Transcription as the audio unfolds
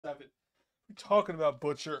7. What are you talking about,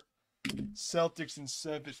 Butcher? Celtics in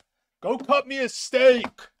 7. Go cut me a steak.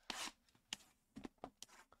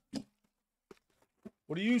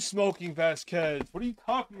 What are you smoking, Vasquez? What are you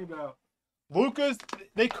talking about? Lucas,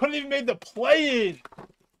 they couldn't even make the play-in.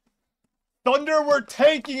 Thunder were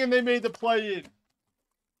tanking and they made the play-in.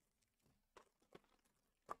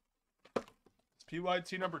 It's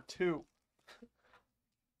PYT number 2.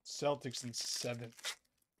 Celtics in 7.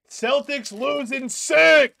 Celtics lose in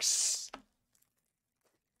 6.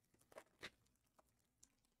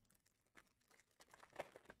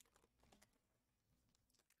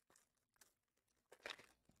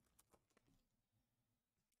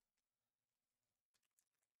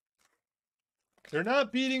 They're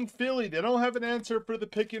not beating Philly. They don't have an answer for the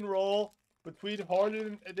pick and roll between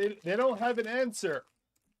Harden and they don't have an answer.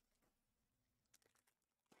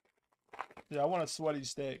 Yeah, I want a sweaty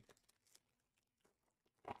steak.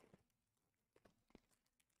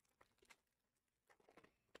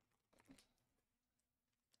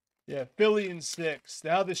 Yeah, Philly in 6.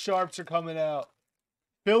 Now the Sharps are coming out.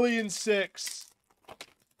 Philly in 6.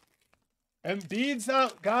 Embiid's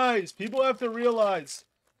not, guys, people have to realize,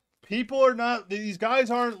 people are not, these guys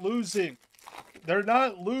aren't losing. They're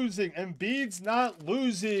not losing. Embiid's not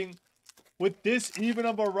losing with this even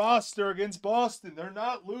of a roster against Boston. They're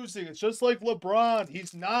not losing. It's just like LeBron.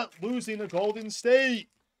 He's not losing to Golden State.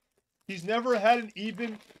 He's never had an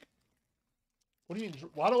even... What do you mean?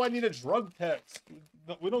 Why do I need a drug test?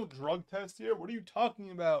 We don't drug test here. What are you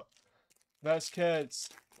talking about, Vasquez?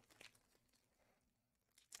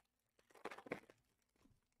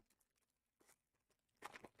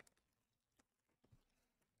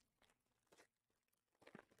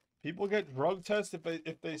 People get drug tests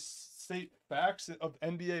if they state facts of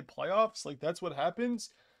NBA playoffs. Like, that's what happens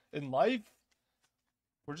in life.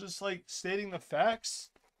 We're just like stating the facts.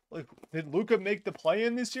 Like, did Luka make the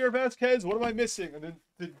play-in this year, Vasquez? What am I missing? And then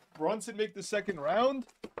did Brunson make the second round?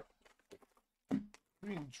 What do you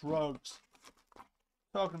mean drugs?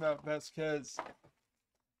 Talking about Vasquez.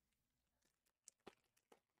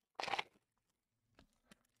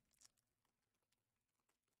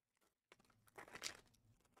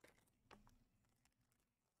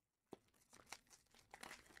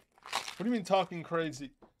 What do you mean talking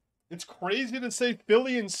crazy? It's crazy to say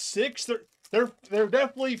Philly in 6. They're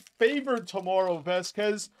definitely favored tomorrow,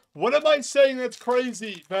 Vasquez. What am I saying that's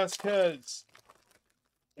crazy, Vasquez?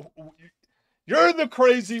 You're the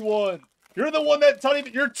crazy one. You're the one that's not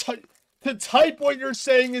even... to type what you're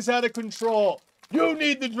saying is out of control. You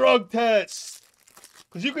need the drug test.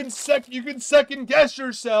 Because you can second guess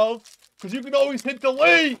yourself. Because you can always hit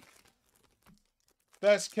delete.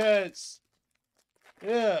 Vasquez.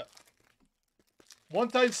 Yeah.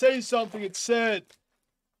 Once I say something, it's said.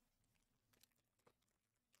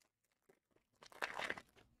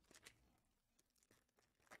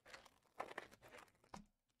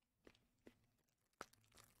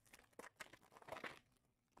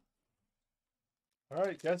 All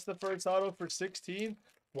right, guess the first auto for 16.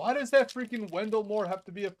 Why does that freaking Wendell Moore have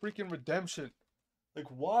to be a freaking redemption? Like,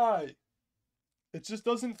 why? It just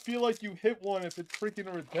doesn't feel like you hit one if it's freaking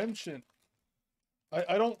a redemption.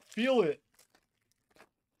 I don't feel it.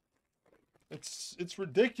 It's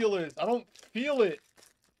ridiculous. I don't feel it.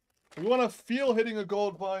 We want to feel hitting a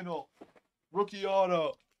gold vinyl. Rookie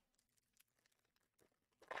auto.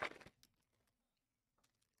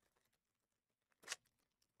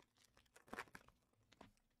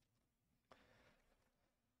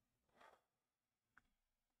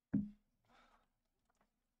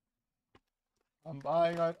 I'm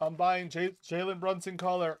buying Jalen Brunson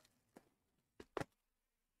color.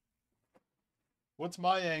 What's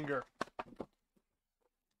my anger?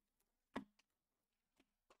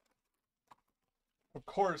 Of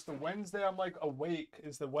course, the Wednesday I'm like awake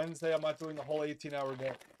is the Wednesday I'm not doing the whole 18-hour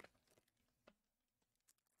day.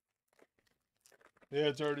 Yeah,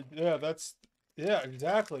 it's already, yeah, that's, yeah,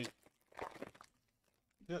 exactly.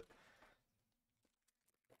 Yeah.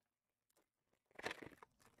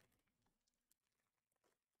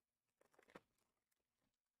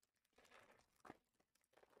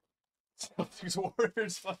 Celtics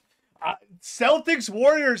Warriors, Celtics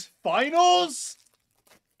Warriors finals?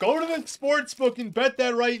 Go to the sports book and bet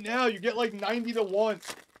that right now. You get like 90 to 1.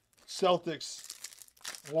 Celtics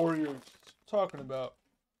Warriors. Talking about.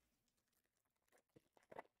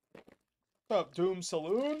 What's up, Doom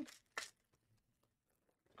Saloon?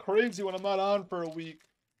 Crazy when I'm not on for a week.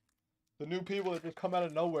 The new people that just come out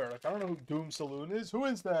of nowhere. Like, I don't know who Doom Saloon is. Who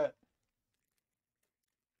is that?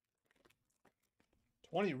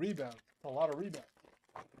 20 rebounds. A lot of rebounds.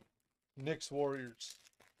 Knicks Warriors.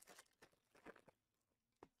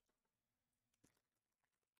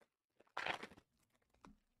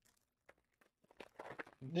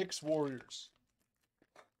 Knicks Warriors.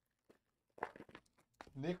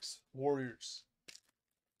 Knicks Warriors.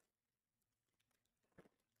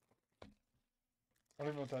 I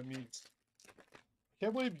don't even know what that means. I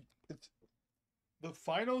can't believe it's the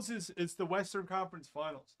finals it's the Western Conference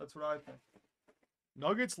Finals. That's what I think.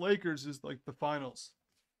 Nuggets Lakers is like the finals.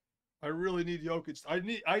 I really need Jokic. I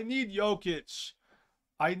need Jokic.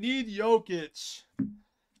 I need Jokic.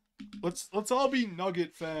 Let's all be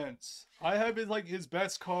Nugget fans. I have his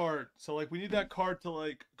best card. So like we need that card to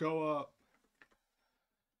like go up.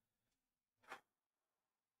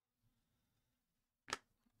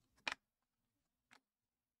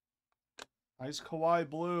 Nice Kawhi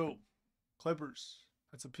blue. Clippers.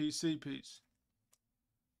 That's a PC piece.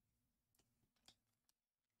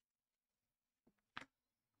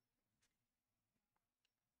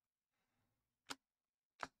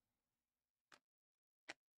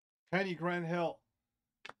 Kenny Grant Hill.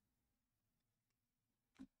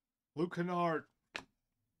 Luke Kennard.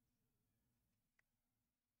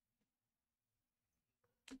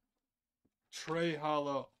 Trey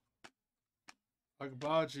Hollow.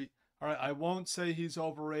 Agbaji. All right, I won't say he's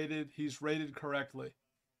overrated. He's rated correctly.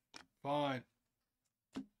 Fine.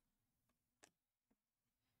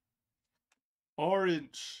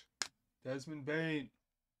 Orange. Desmond Bain.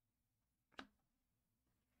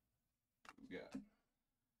 Yeah.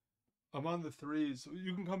 I'm on the threes.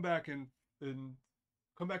 You can come back and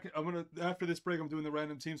come back. I'm gonna after this break. I'm doing the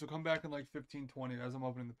random teams. So come back in like 15, 20 as I'm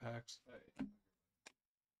opening the packs. Hey.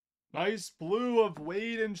 Nice blue of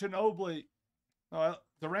Wade and Ginobili.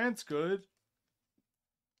 Durant's good.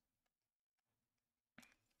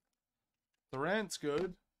 Durant's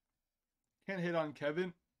good. Can't hit on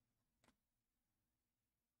Kevin.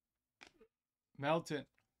 Melton.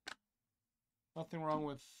 Nothing wrong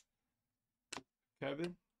with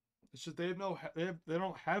Kevin. It's just they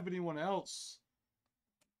don't have anyone else.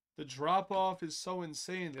 The drop off is so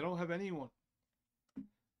insane. They don't have anyone.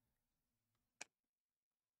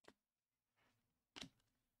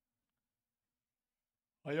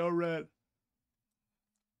 I.O. Red.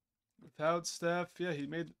 Without Steph, yeah, he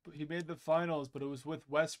made the finals, but it was with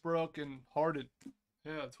Westbrook and Harden.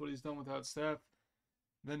 Yeah, that's what he's done without Steph.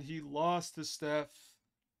 Then he lost to Steph.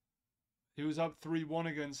 He was up 3-1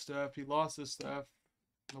 against Steph. He lost to Steph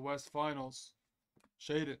in the West Finals.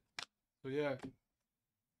 Shaded. So yeah.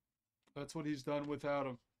 That's what he's done without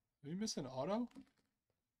him. Are you missing auto?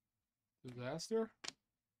 Disaster?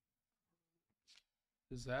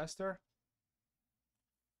 Disaster?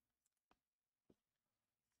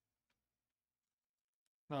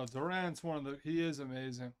 No, Durant's he is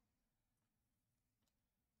amazing.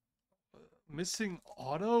 Missing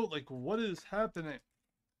auto? Like, what is happening?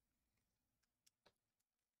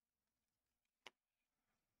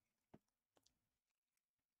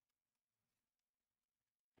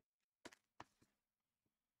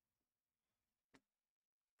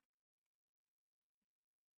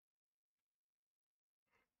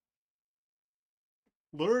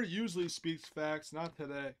 Lure usually speaks facts, not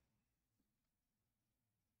today.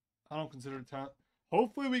 I don't consider Town.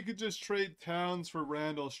 Hopefully we could just trade Towns for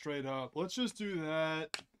Randall straight up. Let's just do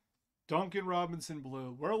that. Duncan Robinson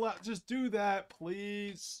blue. We're allowed. Just do that,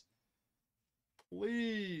 please.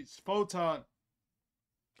 Please. Photon.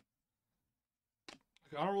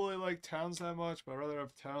 I don't really like Towns that much, but I'd rather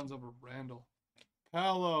have Towns over Randall.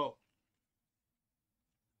 Paolo.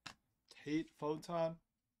 Tate Photon.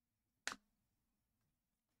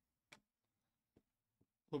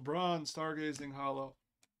 LeBron Stargazing Hollow.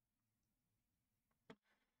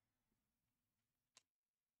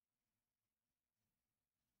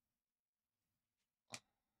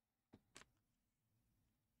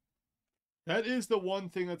 That is the one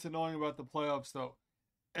thing that's annoying about the playoffs, though.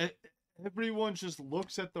 Everyone just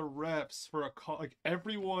looks at the refs for a call. Like,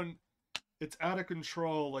 everyone, it's out of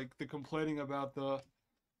control. Like, the complaining to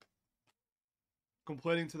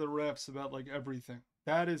the refs about, like, everything.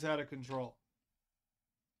 That is out of control.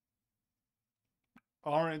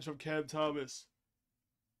 Orange of Cam Thomas.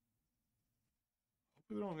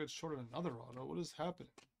 Hope we don't get short of another auto. What is happening?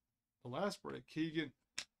 The last break, Keegan.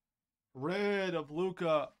 Red of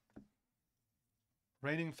Luca.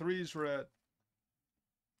 Raining threes red.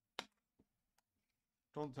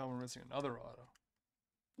 Don't tell me we're missing another auto.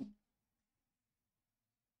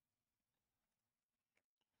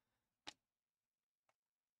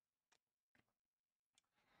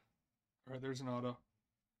 All right, there's an auto.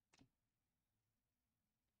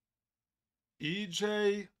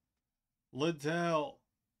 EJ Liddell.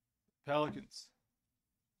 Pelicans.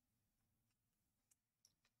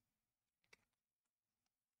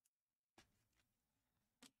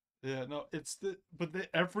 Yeah, no, it's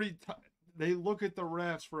every time they look at the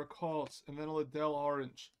refs for a calls and then a Liddell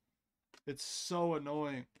orange. It's so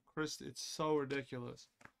annoying. Chris, it's so ridiculous.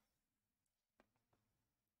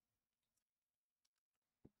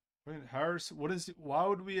 I mean, Harris, what is he, why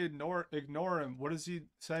would we ignore him? What is he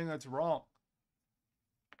saying that's wrong?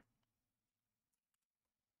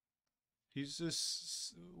 He's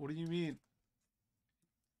just, what do you mean?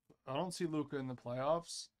 I don't see Luka in the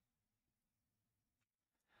playoffs.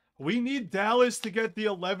 We need Dallas to get the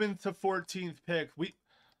 11th to 14th pick. We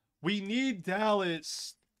need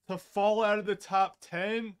Dallas to fall out of the top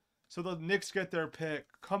 10 so the Knicks get their pick.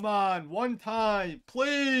 Come on, one time,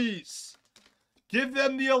 please. Give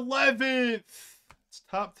them the 11th. It's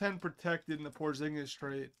top 10 protected in the Porzingis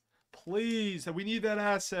trade. Please, we need that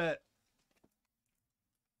asset.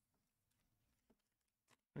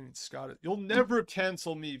 I mean, Scott, you'll never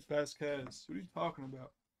cancel me, Vasquez. What are you talking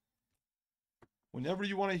about? Whenever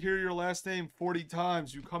you want to hear your last name 40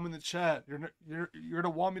 times, you come in the chat. You're gonna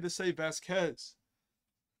want me to say Vasquez.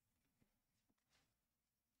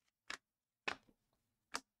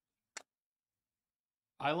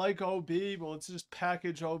 I like OB, but let's just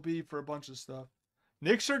package OB for a bunch of stuff.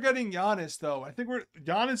 Knicks are getting Giannis, though. I think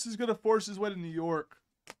Giannis is gonna force his way to New York.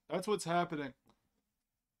 That's what's happening.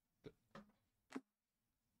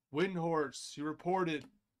 Windhorse, you reported.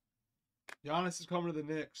 Giannis is coming to the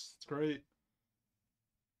Knicks. It's great.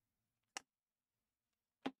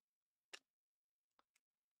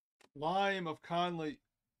 Lime of Conley.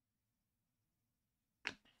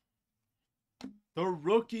 The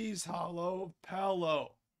rookies, hollow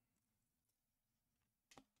Paolo.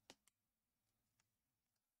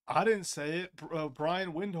 I didn't say it.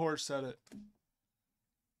 Brian Windhorse said it.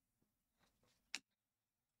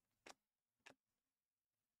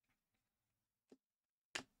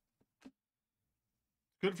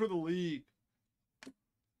 Good for the league.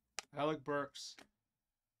 Alec Burks.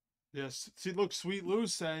 Yes. See, look, Sweet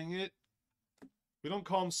Lou's saying it. We don't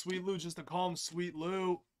call him Sweet Lou just to call him Sweet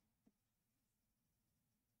Lou.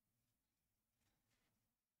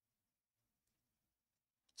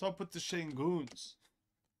 What's up with the Shangoons?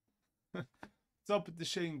 What's up with the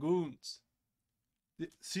Shangoons?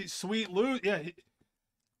 See, Sweet Lou, yeah,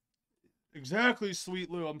 exactly, Sweet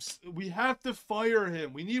Lou. We have to fire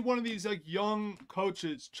him. We need one of these like young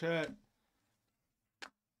coaches, Chad.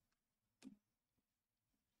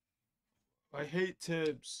 I hate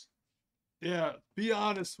Tibbs. Yeah, be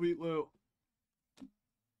honest, Sweet Lou.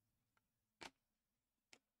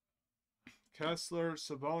 Kessler,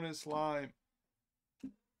 Sabonis, Lime.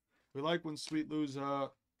 We like when Sweet Lou's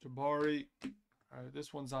Jabari. All right,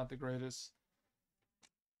 this one's not the greatest.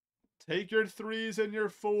 Take your 3s and your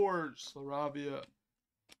 4s, Laravia.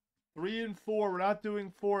 3 and 4. We're not doing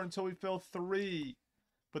 4 until we fill 3.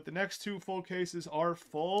 But the next 2 full cases are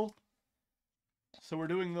full. So we're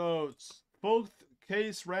doing those. Full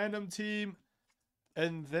case, random team,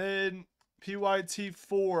 and then PYT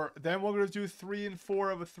 4. Then we're going to do 3 and 4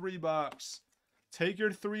 of a 3 box. Take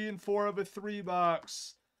your 3 and 4 of a 3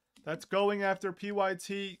 box. That's going after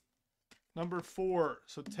PYT number 4.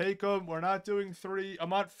 So take them. We're not doing 3. I'm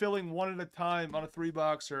not filling 1 at a time on a 3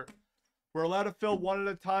 boxer. We're allowed to fill 1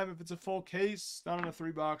 at a time if it's a full case, not on a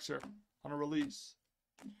 3 boxer, on a release.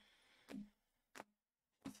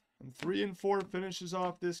 And 3 and 4 finishes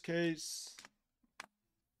off this case.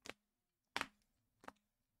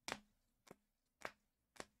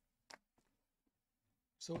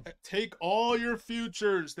 So take all your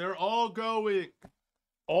futures. They're all going.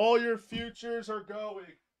 All your futures are going.